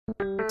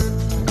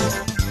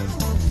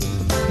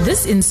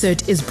This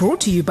insert is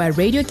brought to you by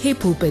Radio K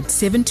Pulpit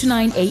 7 to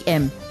 9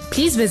 a.m.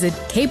 Please visit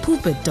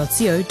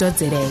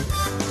kpulpit.co.za.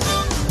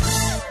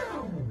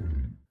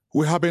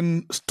 We have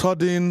been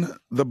studying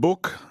the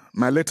book,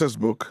 my latest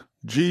book,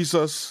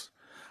 Jesus,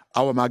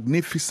 Our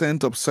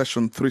Magnificent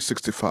Obsession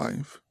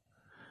 365.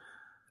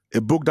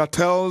 A book that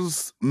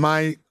tells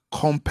my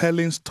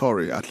compelling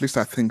story, at least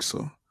I think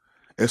so.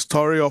 A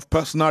story of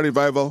personal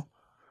revival,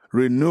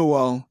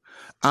 renewal,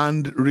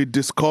 and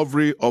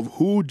rediscovery of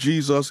who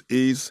Jesus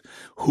is,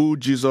 who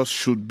Jesus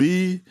should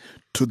be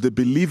to the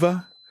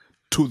believer,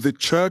 to the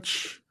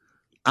church,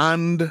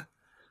 and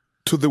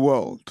to the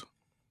world.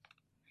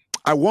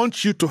 I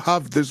want you to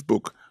have this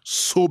book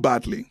so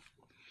badly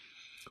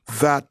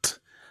that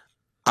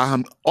I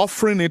am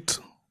offering it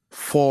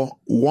for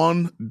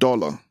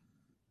 $1,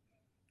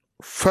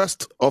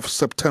 1st of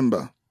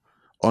September,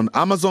 on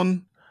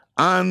Amazon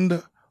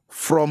and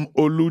from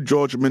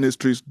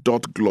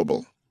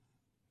olugeorgeministries.global.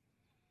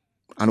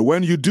 And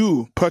when you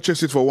do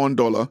purchase it for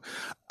 $1,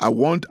 I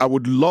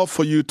would love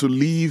for you to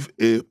leave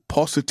a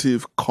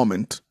positive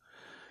comment.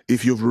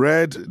 If you've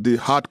read the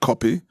hard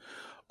copy,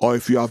 or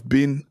if you have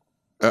been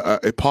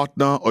a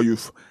partner, or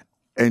you've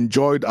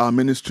enjoyed our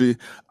ministry,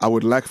 I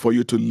would like for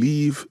you to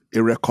leave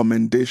a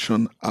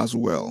recommendation as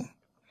well.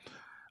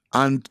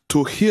 And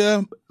to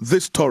hear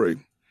this story,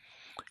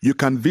 you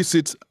can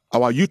visit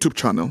our YouTube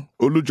channel,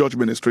 OLU George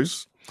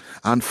Ministries,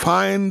 and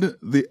find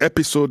the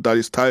episode that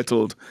is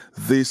titled,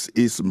 This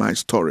Is My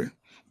Story.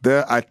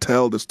 There I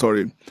tell the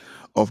story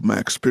of my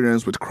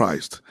experience with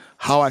Christ,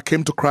 how I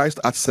came to Christ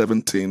at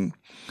 17,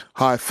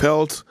 how I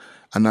felt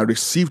and I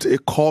received a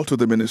call to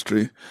the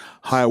ministry,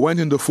 how I went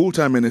into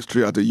full-time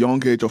ministry at the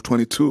young age of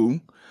 22,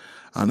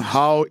 and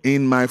how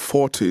in my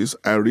 40s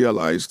I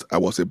realized I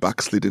was a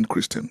backsliding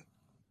Christian.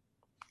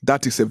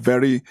 That is a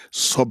very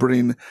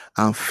sobering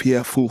and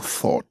fearful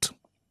thought.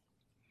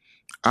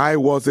 I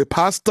was a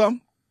pastor,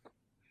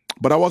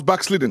 but I was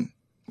backsliding.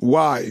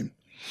 Why?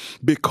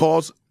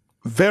 Because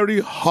very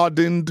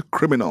hardened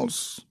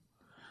criminals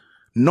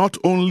not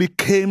only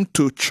came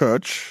to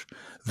church,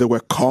 they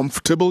were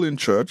comfortable in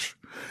church,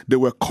 they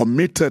were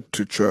committed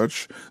to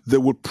church, they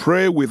would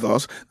pray with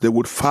us, they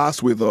would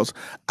fast with us,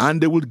 and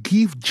they would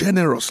give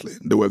generously.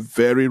 They were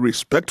very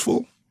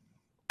respectful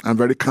and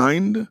very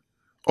kind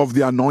of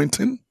the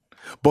anointing,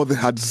 but they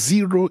had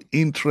zero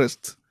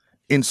interest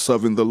in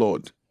serving the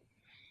Lord.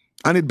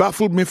 And it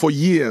baffled me for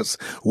years.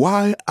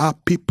 Why are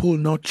people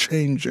not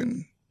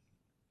changing?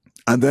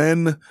 And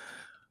then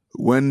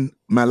when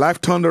my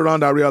life turned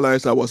around, I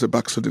realized I was a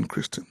backsliding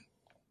Christian,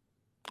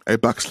 a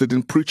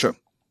backsliding preacher,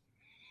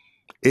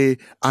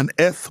 an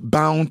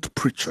earth-bound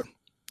preacher,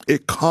 a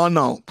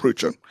carnal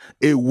preacher,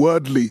 a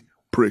worldly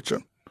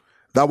preacher.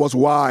 That was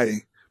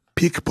why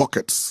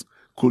pickpockets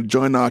could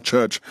join our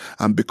church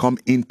and become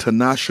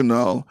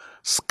international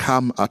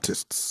scam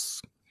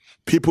artists.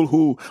 People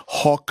who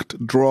hawked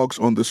drugs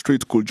on the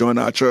street could join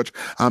our church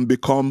and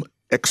become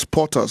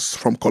exporters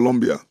from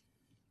Colombia.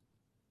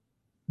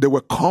 They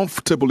were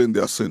comfortable in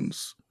their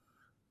sins.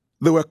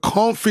 They were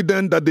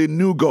confident that they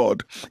knew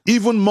God,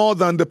 even more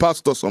than the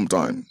pastor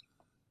sometimes.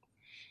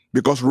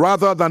 Because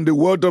rather than the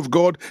word of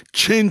God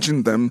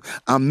changing them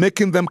and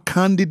making them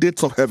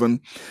candidates of heaven,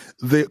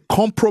 the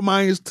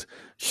compromised,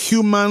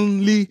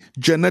 humanly,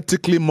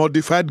 genetically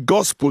modified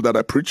gospel that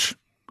I preach,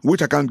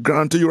 which I can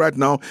guarantee you right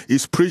now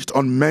is preached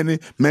on many,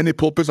 many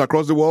pulpits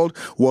across the world,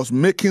 was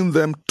making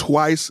them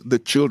twice the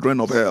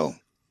children of hell.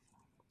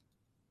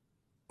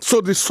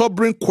 So the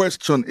sobering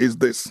question is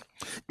this: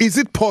 is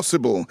it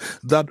possible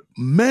that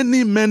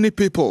many, many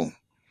people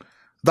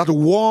that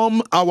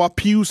warm our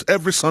pews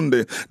every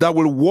Sunday, that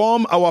will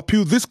warm our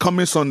pew this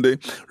coming Sunday,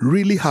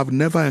 really have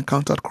never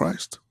encountered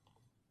Christ?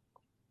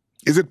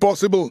 Is it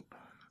possible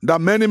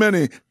that many,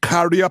 many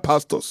career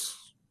pastors,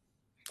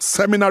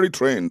 seminary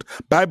trained,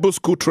 Bible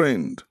school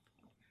trained,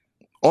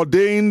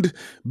 ordained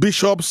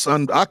bishops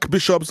and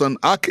archbishops and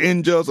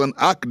archangels and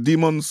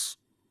archdemons,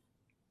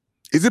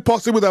 is it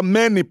possible that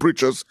many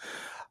preachers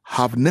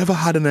have never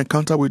had an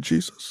encounter with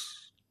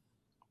Jesus?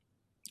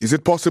 Is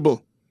it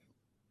possible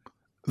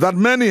that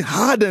many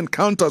had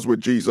encounters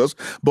with Jesus,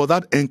 but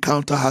that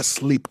encounter has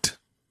slipped?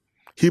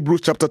 Hebrews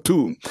chapter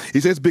 2,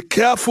 it says, be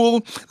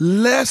careful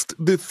lest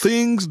the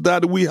things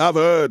that we have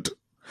heard,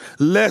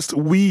 lest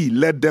we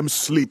let them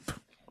slip.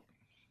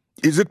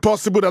 Is it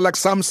possible that, like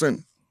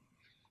Samson,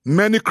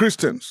 many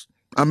Christians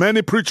and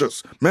many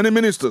preachers, many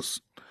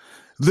ministers,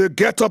 they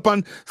get up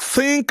and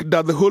think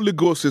that the Holy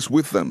Ghost is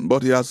with them,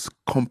 but he has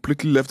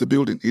completely left the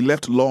building. He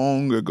left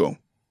long ago.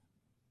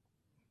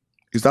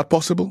 Is that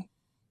possible?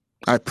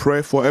 I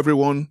pray for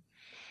everyone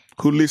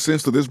who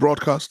listens to this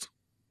broadcast.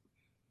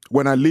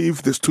 When I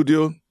leave the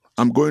studio,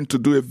 I'm going to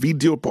do a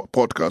video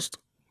podcast.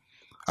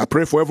 I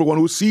pray for everyone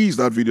who sees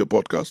that video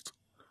podcast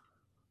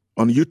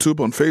on YouTube,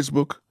 on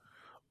Facebook,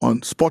 on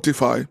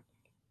Spotify,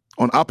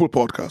 on Apple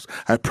Podcasts.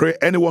 I pray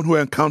anyone who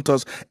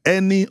encounters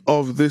any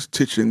of these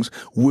teachings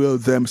will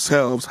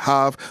themselves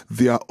have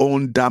their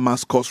own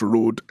Damascus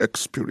Road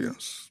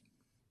experience.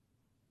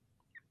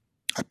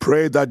 I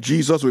pray that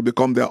Jesus will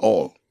become their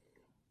all.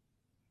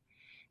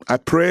 I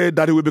pray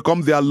that he will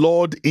become their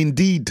Lord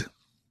indeed.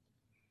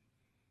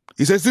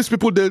 He says, these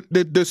people,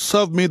 they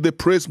serve me, they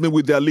praise me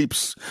with their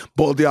lips,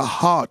 but their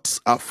hearts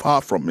are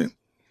far from me.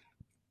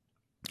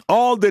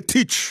 All they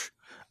teach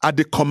are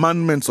the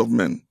commandments of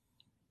men.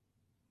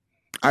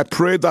 I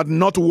pray that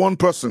not one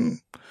person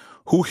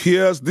who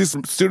hears this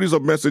series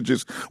of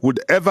messages would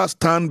ever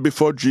stand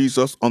before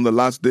Jesus on the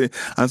last day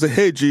and say,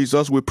 hey,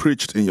 Jesus, we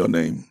preached in your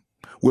name.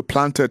 We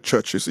planted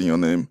churches in your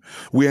name.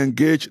 We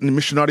engaged in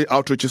missionary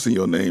outreaches in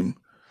your name.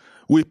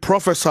 We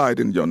prophesied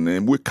in your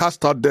name. We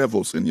cast out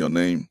devils in your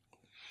name.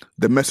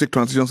 The Message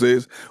translation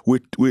says,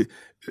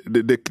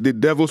 the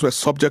devils were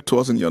subject to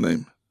us in your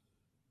name.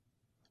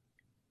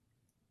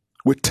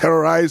 We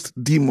terrorized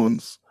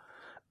demons.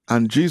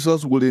 And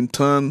Jesus will in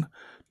turn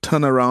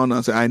around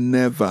and say, I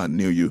never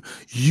knew you.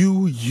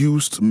 You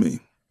used me.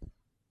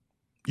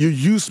 You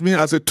used me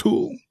as a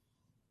tool.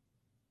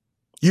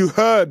 You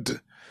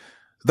heard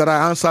that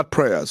I answered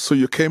prayers, so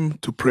you came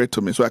to pray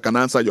to me, so I can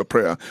answer your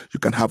prayer. You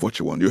can have what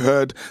you want. You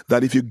heard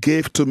that if you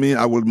gave to me,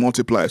 I will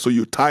multiply. So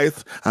you tithe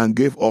and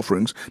gave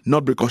offerings,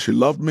 not because you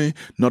loved me,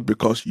 not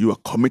because you are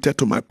committed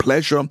to my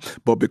pleasure,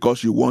 but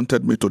because you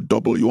wanted me to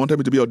double. You wanted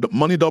me to be a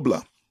money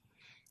doubler.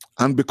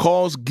 And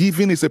because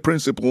giving is a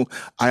principle,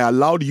 I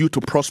allowed you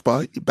to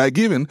prosper by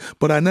giving,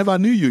 but I never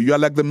knew you. You are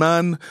like the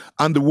man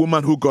and the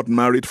woman who got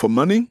married for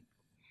money,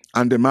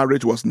 and the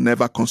marriage was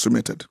never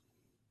consummated.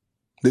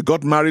 They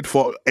got married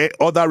for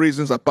other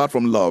reasons apart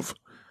from love.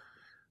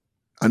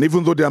 And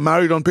even though they are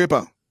married on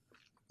paper,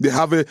 they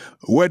have a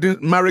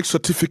marriage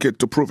certificate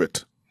to prove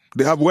it.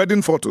 They have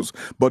wedding photos,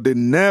 but they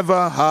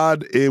never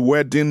had a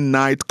wedding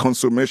night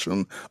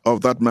consummation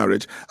of that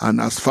marriage. And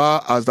as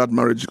far as that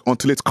marriage,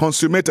 until it's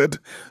consummated,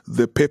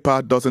 the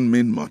paper doesn't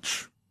mean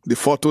much. The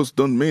photos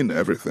don't mean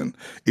everything.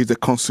 It's the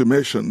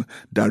consummation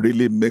that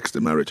really makes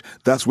the marriage.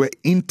 That's where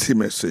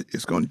intimacy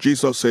is gone.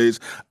 Jesus says,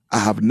 I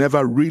have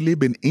never really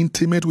been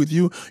intimate with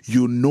you.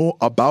 You know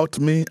about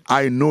me.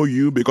 I know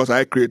you because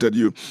I created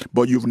you.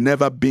 But you've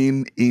never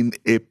been in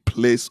a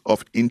place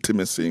of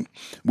intimacy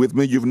with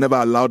me. You've never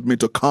allowed me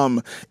to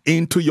come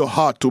into your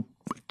heart to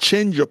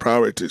change your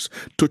priorities,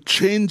 to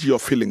change your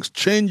feelings,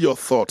 change your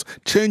thoughts,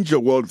 change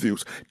your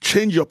worldviews,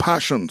 change your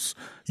passions.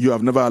 You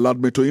have never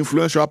allowed me to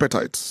influence your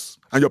appetites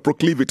and your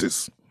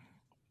proclivities.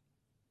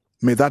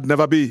 May that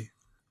never be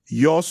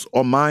yours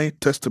or my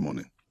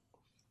testimony.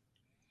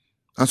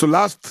 And so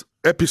last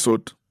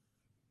episode,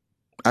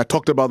 I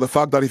talked about the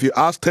fact that if you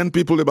ask 10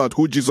 people about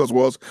who Jesus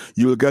was,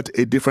 you will get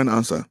a different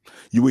answer.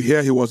 You will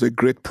hear he was a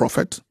great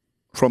prophet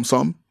from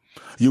some.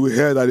 You will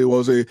hear that he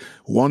was a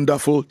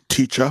wonderful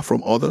teacher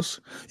from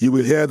others. You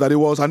will hear that he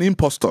was an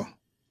impostor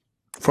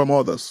from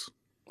others.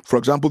 For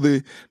example,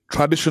 the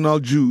traditional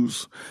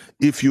Jews,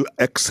 if you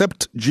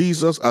accept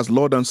Jesus as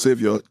Lord and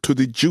Savior, to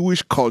the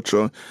Jewish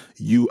culture,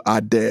 you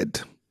are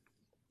dead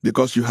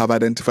because you have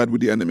identified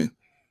with the enemy.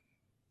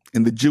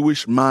 In the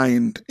Jewish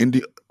mind, in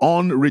the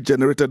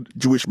unregenerated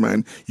Jewish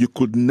mind, you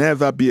could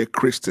never be a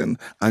Christian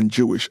and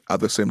Jewish at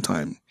the same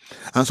time.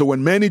 And so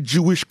when many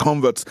Jewish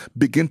converts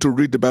begin to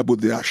read the Bible,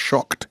 they are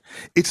shocked.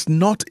 It's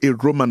not a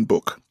Roman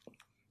book.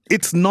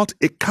 It's not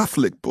a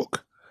Catholic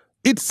book.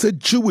 It's a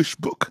Jewish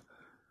book.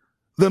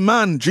 The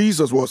man,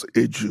 Jesus, was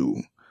a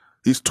Jew.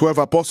 His 12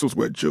 apostles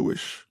were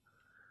Jewish.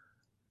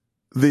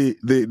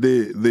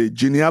 The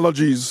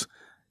genealogies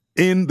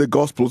in the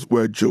Gospels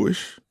were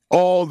Jewish.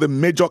 All the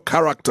major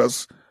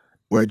characters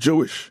were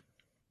Jewish.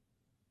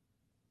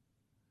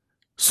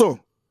 So,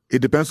 it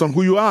depends on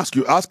who you ask.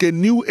 You ask a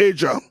New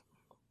Ager,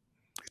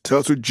 it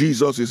tells you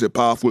Jesus is a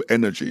powerful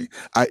energy.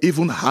 I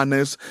even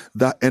harness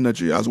that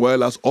energy as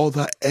well as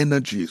other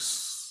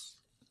energies.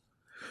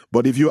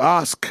 But if you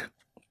ask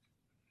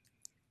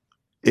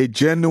a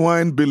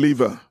genuine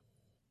believer,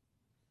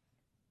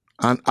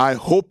 and I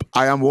hope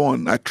I am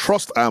one, I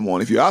trust I am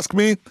one. If you ask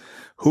me,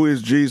 who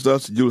is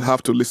Jesus, you'll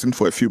have to listen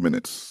for a few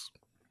minutes.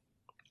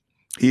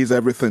 He is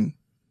everything.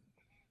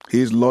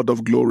 He is Lord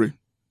of glory.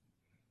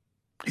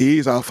 He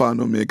is Alpha and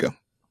Omega.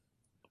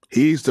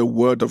 He is the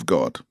Word of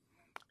God.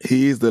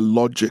 He is the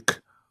logic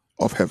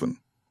of heaven.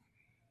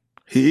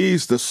 He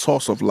is the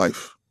source of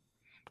life.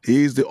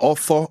 He is the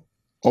author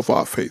of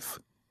our faith.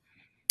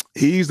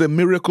 He is the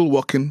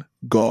miracle-working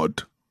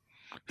God.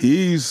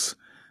 He is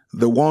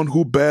the one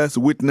who bears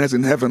witness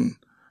in heaven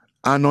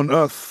and on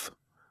earth.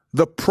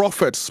 The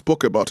prophets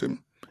spoke about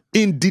him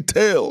in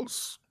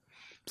details.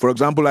 For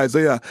example,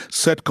 Isaiah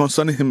said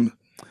concerning him,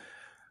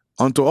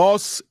 unto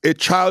us a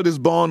child is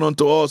born,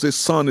 unto us a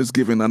son is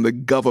given, and the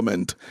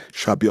government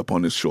shall be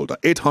upon his shoulder.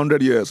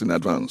 800 years in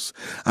advance.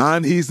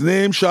 And his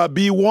name shall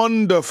be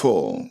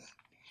Wonderful.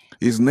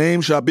 His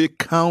name shall be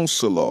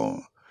Counselor.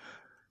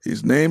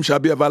 His name shall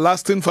be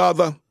Everlasting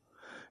Father.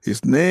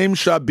 His name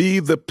shall be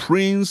the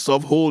Prince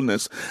of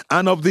Wholeness,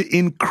 and of the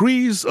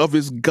increase of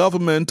his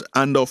government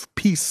and of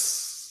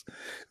peace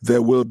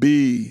there will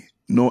be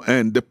no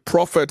end. The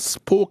prophet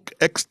spoke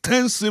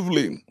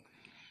extensively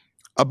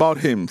about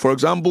him. For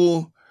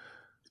example,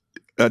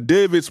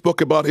 David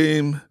spoke about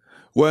him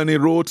when he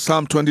wrote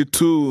Psalm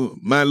 22,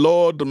 my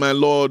Lord,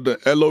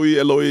 Eloi,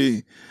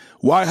 Eloi,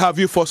 why have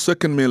you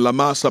forsaken me,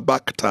 lama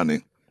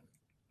sabachthani?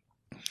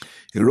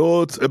 He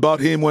wrote about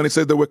him when he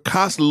said, they will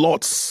cast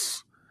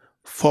lots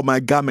for my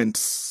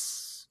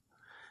garments.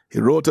 He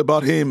wrote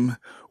about him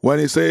when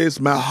he says,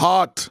 my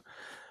heart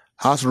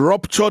has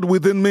ruptured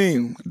within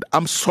me.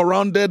 I'm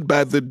surrounded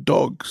by the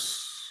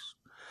dogs.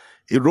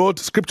 He wrote,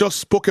 scripture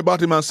spoke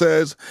about him and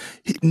says,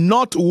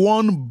 not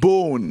one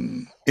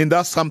bone in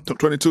that Psalm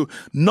 22,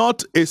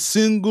 not a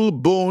single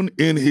bone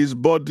in his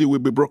body will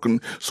be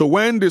broken. So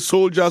when the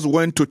soldiers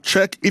went to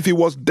check if he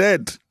was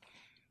dead,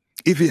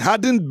 if he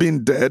hadn't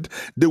been dead,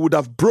 they would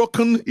have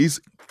broken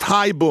his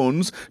thigh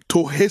bones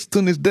to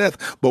hasten his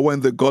death. But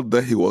when they got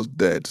there, he was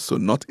dead. So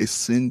not a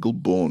single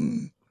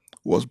bone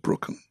was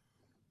broken.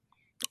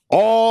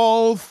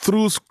 All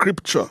through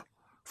scripture,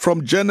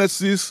 from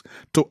Genesis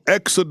to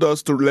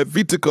Exodus to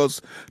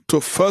Leviticus to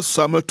 1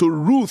 Samuel to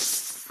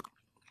Ruth,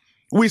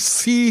 we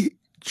see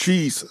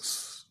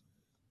Jesus.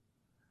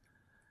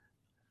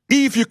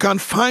 If you can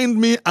find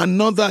me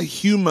another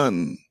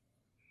human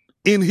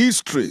in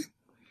history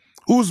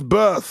whose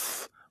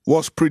birth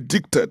was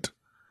predicted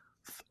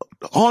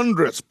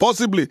hundreds,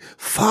 possibly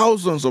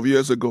thousands of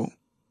years ago,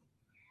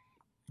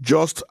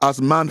 just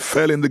as man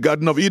fell in the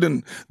Garden of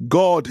Eden,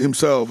 God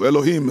himself,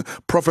 Elohim,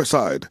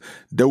 prophesied,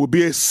 there will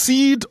be a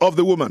seed of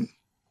the woman,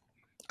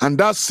 and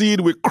that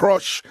seed will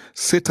crush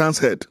Satan's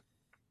head.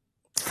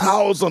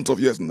 Thousands of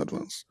years in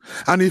advance.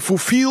 And he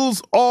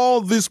fulfills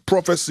all these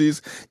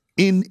prophecies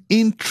in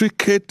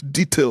intricate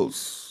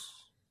details.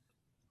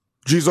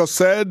 Jesus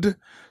said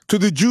to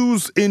the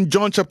Jews in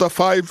John chapter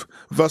 5,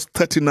 verse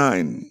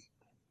 39,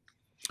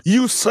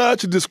 you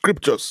search the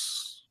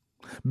scriptures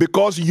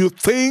because you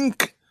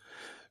think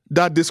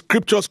that the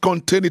scriptures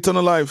contain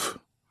eternal life,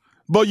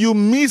 but you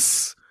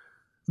miss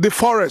the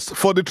forest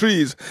for the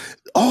trees.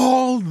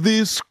 All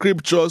these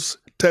scriptures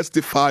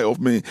testify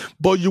of me,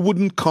 but you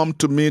wouldn't come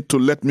to me to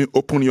let me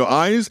open your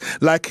eyes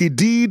like he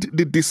did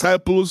the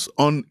disciples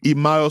on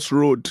Emmaus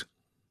Road.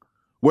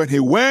 When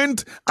he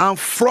went and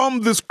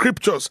from the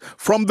scriptures,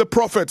 from the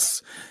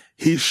prophets,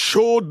 he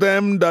showed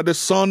them that the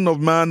Son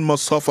of Man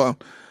must suffer,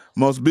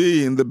 must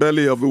be in the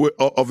belly of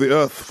the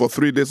earth for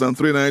 3 days and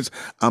 3 nights,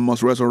 and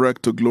must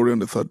resurrect to glory on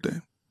the third day.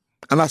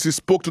 And as he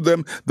spoke to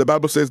them, the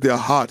Bible says their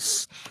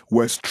hearts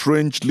were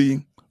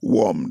strangely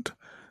warmed.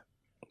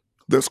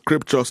 The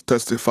scriptures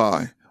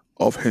testify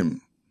of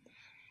him.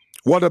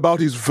 What about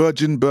his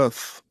virgin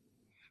birth?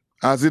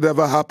 Has it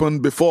ever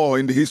happened before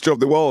in the history of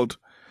the world?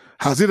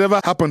 Has it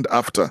ever happened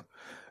after?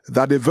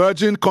 That a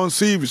virgin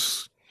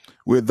conceives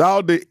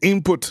without the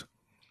input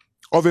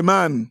of a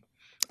man?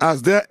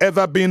 Has there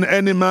ever been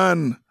any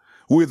man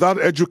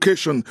without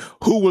education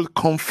who will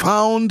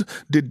confound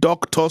the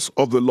doctors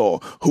of the law,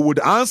 who would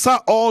answer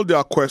all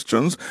their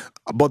questions,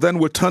 but then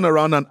would turn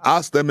around and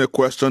ask them a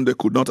question they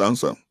could not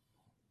answer?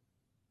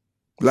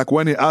 Like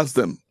when he asked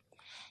them,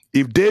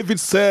 if David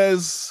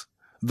says,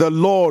 the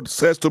Lord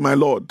says to my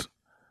Lord,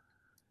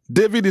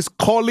 David is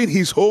calling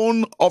his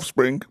own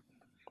offspring,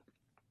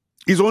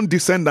 his own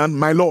descendant,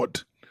 my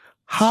Lord.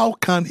 How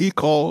can he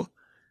call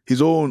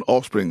his own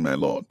offspring, my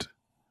Lord?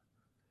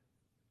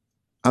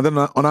 And then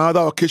on another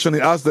occasion, he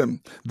asked them,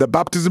 the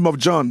baptism of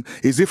John,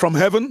 is it from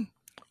heaven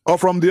or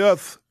from the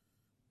earth?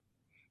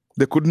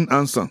 They couldn't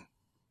answer.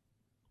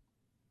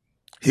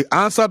 He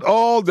answered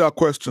all their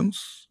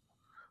questions,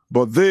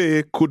 but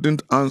they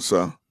couldn't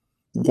answer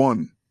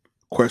one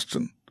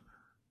question.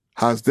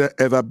 Has there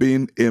ever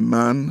been a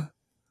man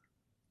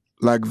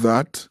like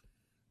that?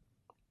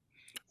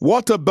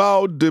 What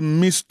about the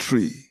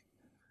mystery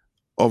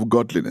of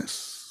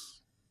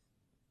godliness?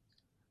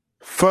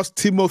 1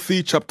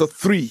 Timothy chapter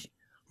 3,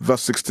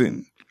 verse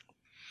 16.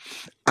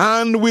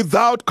 And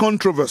without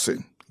controversy,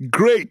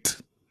 great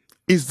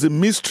is the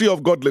mystery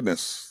of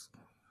godliness.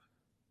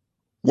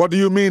 What do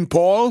you mean,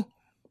 Paul?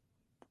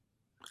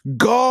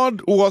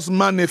 God was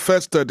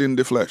manifested in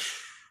the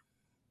flesh.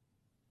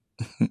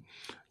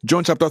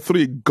 John chapter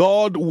 3,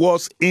 God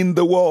was in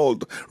the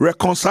world,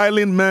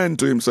 reconciling man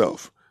to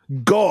himself.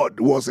 God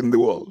was in the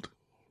world.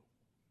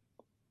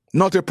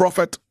 Not a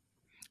prophet,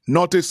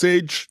 not a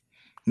sage,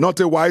 not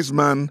a wise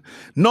man,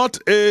 not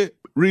a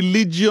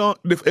religion,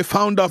 a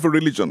founder of a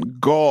religion.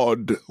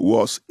 God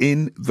was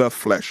in the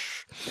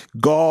flesh.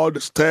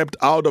 God stepped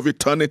out of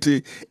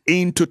eternity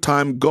into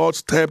time. God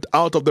stepped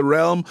out of the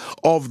realm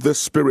of the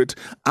spirit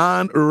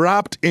and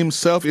wrapped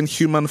himself in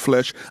human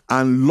flesh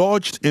and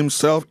lodged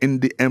himself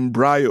in the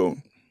embryo,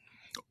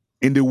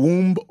 in the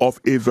womb of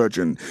a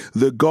virgin.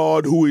 The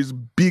God who is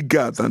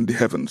bigger than the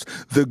heavens,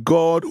 the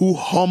God who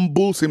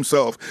humbles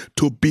himself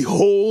to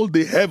behold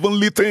the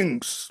heavenly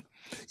things,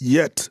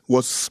 yet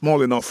was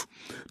small enough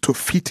to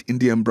fit in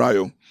the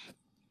embryo,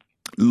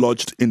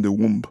 lodged in the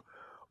womb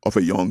of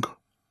a young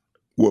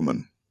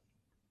woman.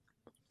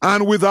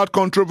 And without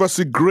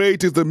controversy,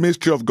 great is the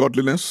mystery of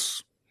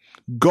godliness.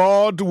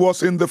 God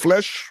was in the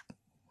flesh.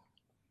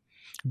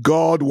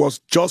 God was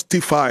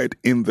justified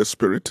in the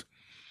spirit.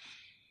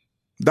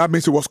 That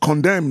means he was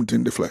condemned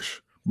in the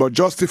flesh, but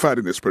justified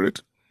in the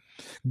spirit.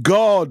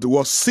 God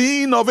was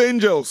seen of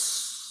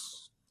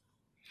angels.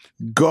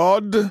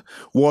 God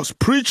was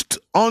preached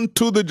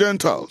unto the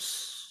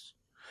Gentiles.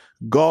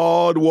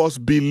 God was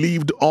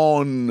believed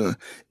on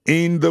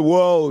in the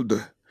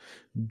world.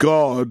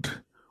 God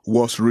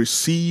was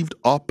received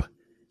up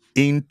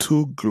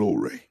into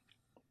glory.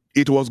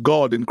 It was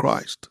God in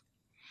Christ.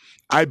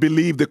 I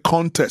believe the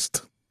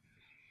contest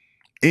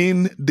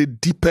in the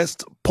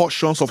deepest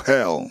portions of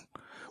hell,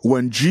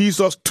 when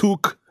Jesus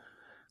took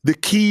the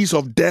keys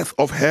of death,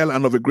 of hell,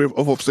 and of the grave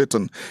of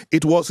Satan,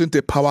 it wasn't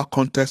a power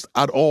contest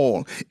at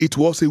all. It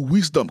was a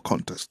wisdom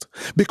contest.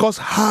 Because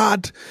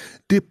had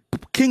the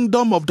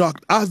kingdom of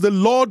darkness, as the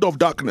Lord of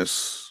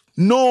darkness,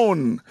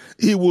 known,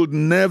 he would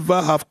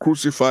never have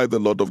crucified the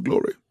Lord of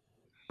glory.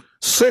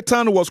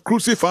 Satan was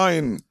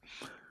crucifying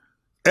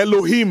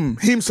Elohim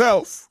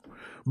himself,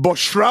 but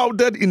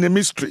shrouded in a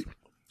mystery,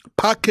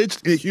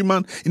 packaged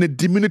in a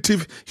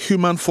diminutive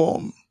human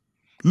form,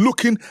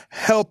 looking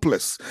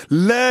helpless,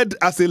 led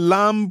as a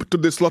lamb to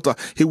the slaughter.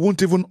 He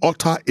won't even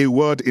utter a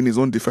word in his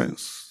own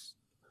defense.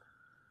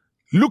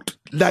 Looked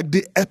like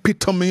the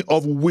epitome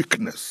of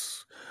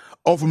weakness,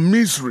 of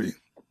misery.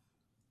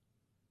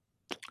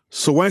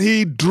 So when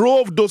he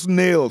drove those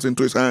nails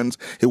into his hands,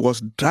 he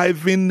was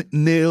driving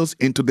nails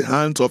into the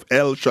hands of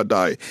El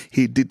Shaddai.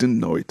 He didn't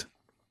know it.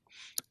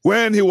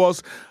 When he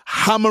was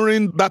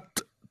hammering that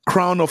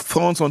crown of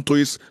thorns onto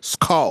his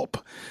scalp,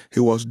 he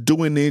was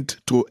doing it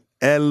to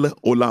El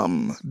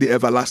Olam, the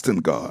everlasting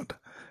God.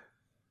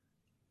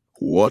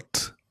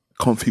 What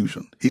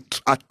confusion. He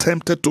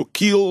attempted to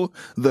kill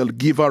the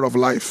giver of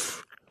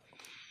life.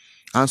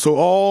 And so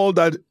all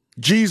that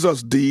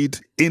Jesus did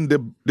in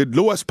the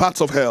lowest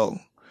parts of hell,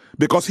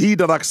 because he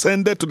that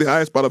ascended to the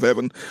highest part of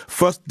heaven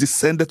first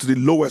descended to the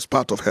lowest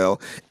part of hell.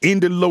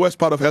 In the lowest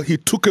part of hell, he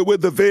took away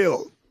the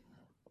veil.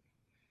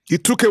 He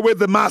took away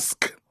the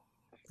mask,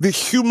 the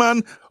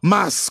human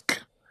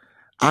mask,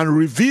 and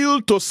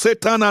revealed to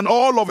Satan and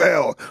all of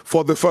hell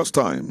for the first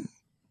time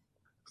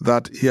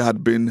that he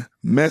had been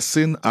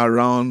messing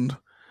around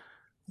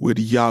with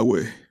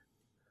Yahweh,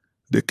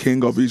 the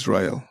King of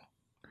Israel.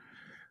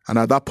 And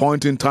at that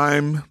point in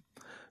time,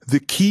 the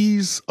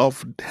keys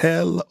of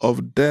hell,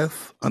 of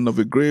death, and of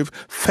the grave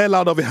fell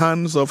out of the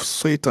hands of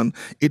Satan.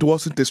 It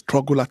wasn't a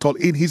struggle at all.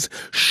 In his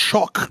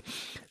shock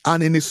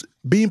and in his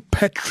being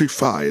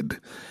petrified,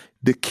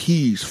 the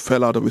keys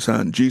fell out of his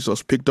hand.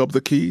 Jesus picked up the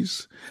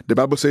keys. The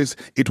Bible says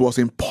it was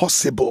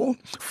impossible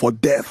for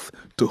death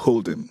to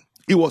hold him.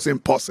 It was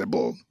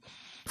impossible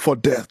for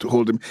death to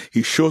hold him.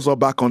 He shows up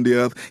back on the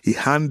earth. He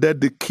handed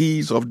the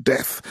keys of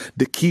death,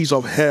 the keys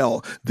of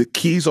hell, the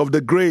keys of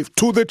the grave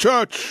to the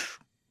church.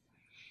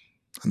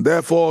 And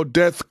therefore,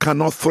 death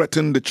cannot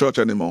threaten the church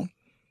anymore.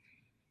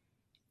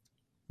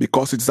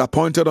 Because it is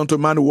appointed unto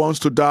man who wants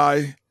to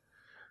die.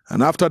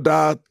 And after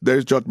that, there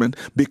is judgment.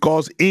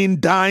 Because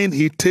in dying,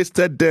 he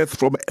tasted death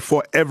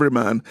for every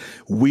man.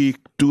 We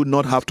do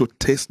not have to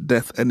taste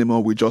death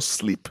anymore. We just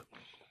sleep.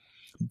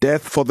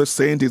 Death for the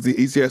saint is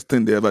the easiest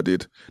thing they ever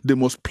did. The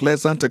most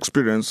pleasant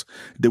experience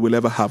they will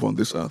ever have on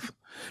this earth.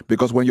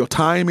 Because when your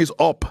time is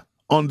up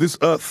on this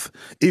earth,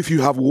 if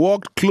you have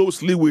walked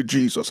closely with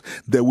Jesus,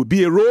 there will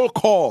be a roll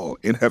call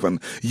in heaven.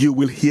 You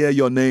will hear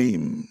your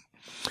name.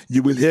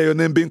 You will hear your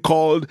name being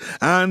called,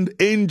 and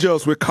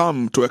angels will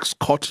come to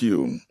escort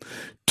you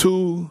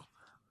to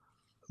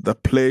the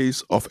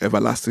place of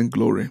everlasting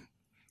glory,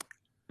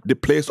 the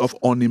place of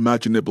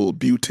unimaginable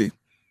beauty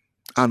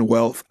and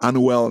wealth and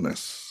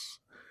wellness,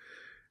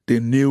 the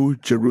New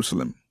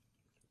Jerusalem.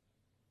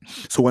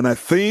 So when I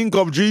think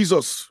of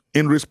Jesus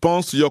in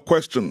response to your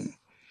question,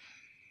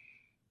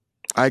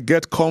 I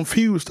get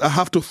confused. I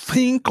have to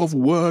think of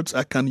words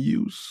I can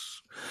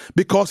use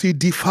because he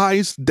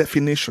defies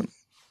definition.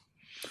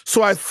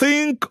 So I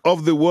think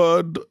of the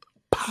word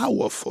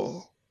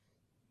powerful.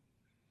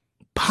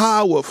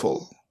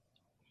 Powerful.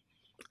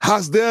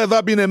 Has there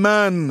ever been a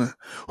man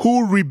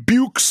who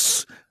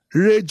rebukes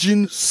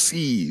raging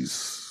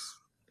seas,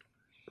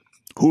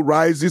 who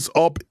rises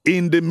up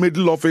in the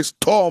middle of a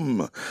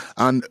storm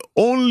and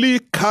only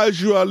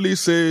casually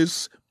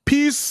says,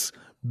 "Peace,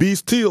 be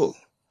still"?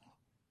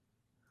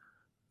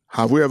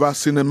 Have we ever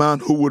seen a man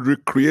who would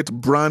recreate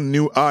brand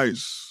new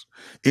eyes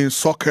in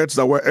sockets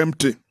that were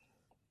empty?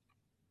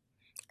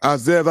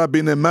 Has there ever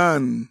been a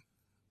man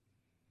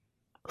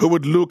who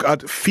would look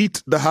at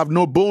feet that have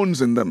no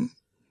bones in them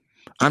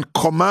and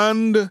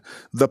command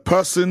the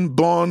person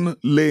born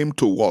lame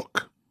to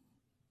walk?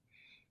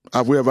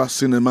 Have we ever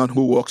seen a man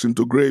who walks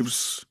into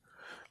graves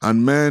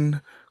and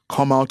men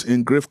come out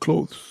in grave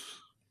clothes?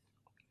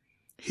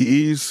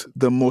 He is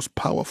the most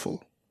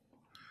powerful.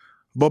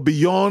 But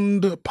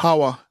beyond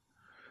power,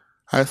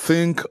 I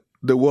think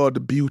the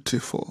word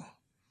beautiful.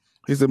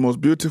 He's the most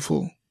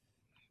beautiful,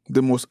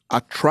 the most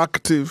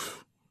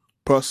attractive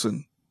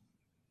person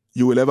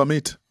you will ever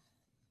meet.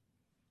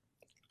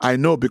 I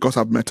know because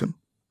I've met him.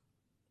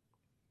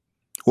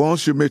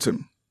 Once you meet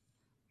him,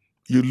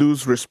 you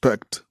lose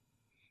respect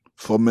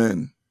for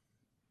men,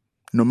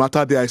 no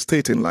matter their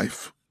state in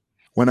life.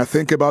 When I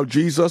think about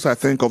Jesus, I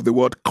think of the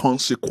word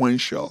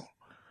consequential.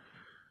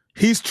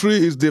 History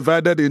is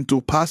divided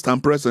into past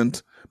and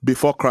present,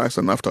 before Christ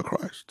and after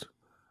Christ.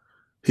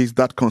 He's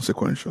that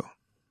consequential.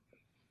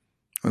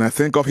 When I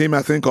think of him,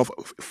 I think of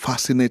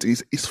fascinating.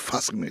 It's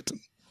fascinating.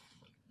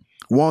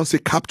 Once he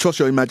captures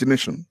your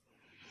imagination,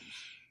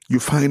 you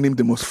find him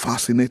the most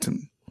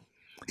fascinating.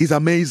 He's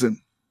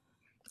amazing.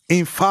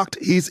 In fact,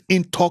 he's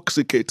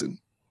intoxicating.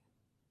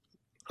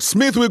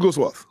 Smith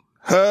Wigglesworth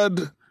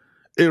heard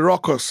a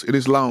ruckus in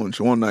his lounge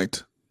one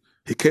night.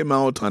 He came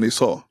out and he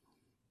saw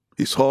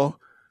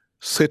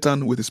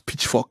Satan with his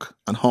pitchfork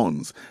and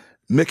horns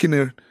making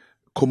a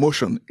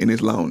commotion in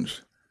his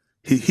lounge.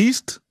 He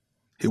hissed,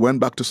 he went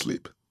back to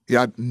sleep. He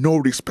had no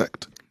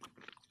respect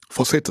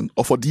for Satan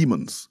or for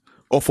demons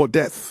or for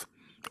death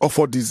or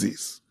for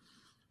disease,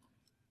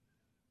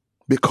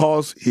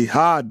 because he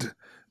had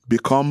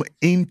become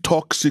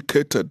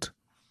intoxicated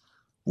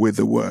with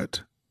the word,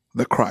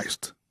 the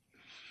Christ.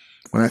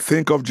 When I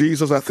think of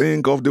Jesus, I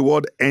think of the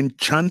word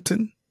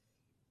enchanting.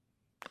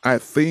 I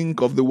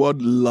think of the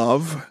word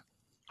love.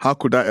 How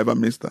could I ever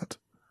miss that?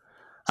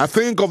 I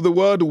think of the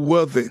word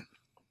worthy.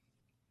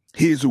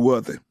 He is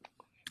worthy.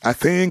 I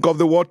think of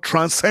the word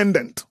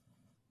transcendent.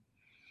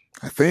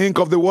 I think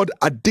of the word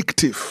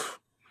addictive.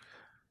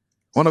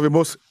 One of the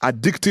most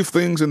addictive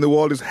things in the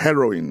world is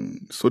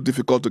heroin. So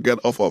difficult to get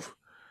off of,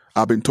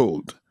 I've been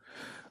told.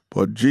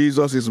 But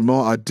Jesus is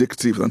more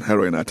addictive than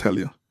heroin, I tell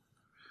you.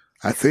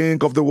 I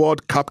think of the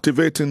word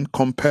captivating,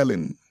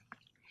 compelling.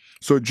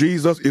 So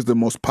Jesus is the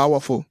most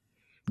powerful,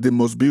 the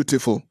most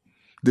beautiful,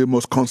 the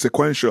most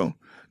consequential,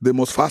 the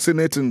most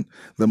fascinating,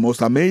 the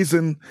most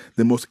amazing,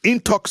 the most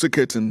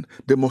intoxicating,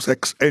 the most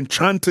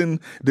enchanting,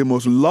 the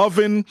most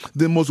loving,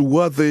 the most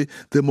worthy,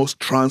 the most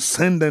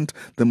transcendent,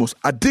 the most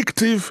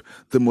addictive,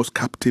 the most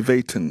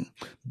captivating,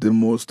 the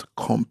most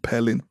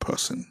compelling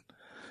person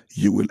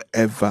you will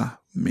ever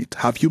meet.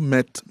 Have you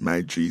met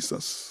my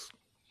Jesus?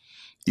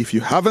 If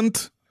you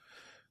haven't,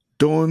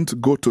 don't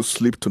go to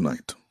sleep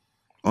tonight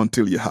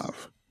until you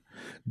have.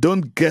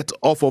 Don't get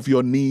off of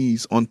your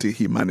knees until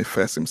he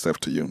manifests himself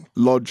to you.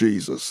 Lord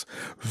Jesus,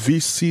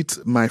 visit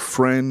my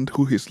friend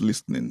who is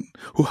listening,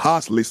 who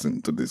has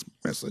listened to this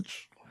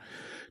message.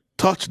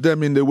 Touch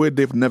them in the way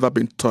they've never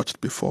been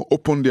touched before.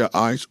 Open their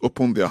eyes,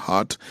 open their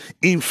heart,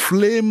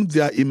 inflame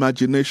their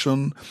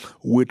imagination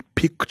with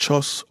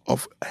pictures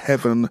of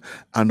heaven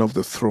and of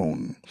the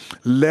throne.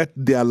 Let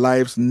their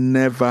lives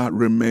never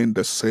remain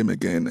the same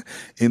again.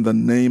 In the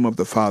name of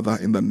the Father,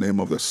 in the name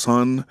of the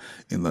Son,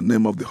 in the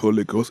name of the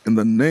Holy Ghost, in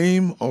the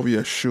name of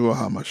Yeshua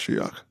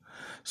HaMashiach,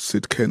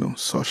 Sidkenu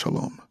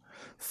Shalom.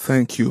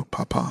 Thank you,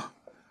 Papa.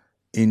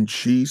 In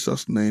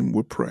Jesus' name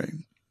we pray.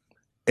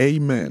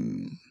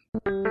 Amen.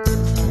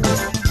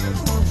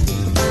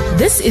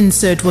 This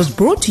insert was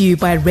brought to you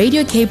by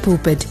Radio K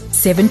Pulpit,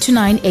 7 to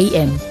 9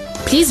 a.m.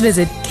 Please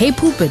visit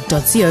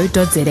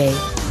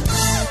kpulpit.co.za.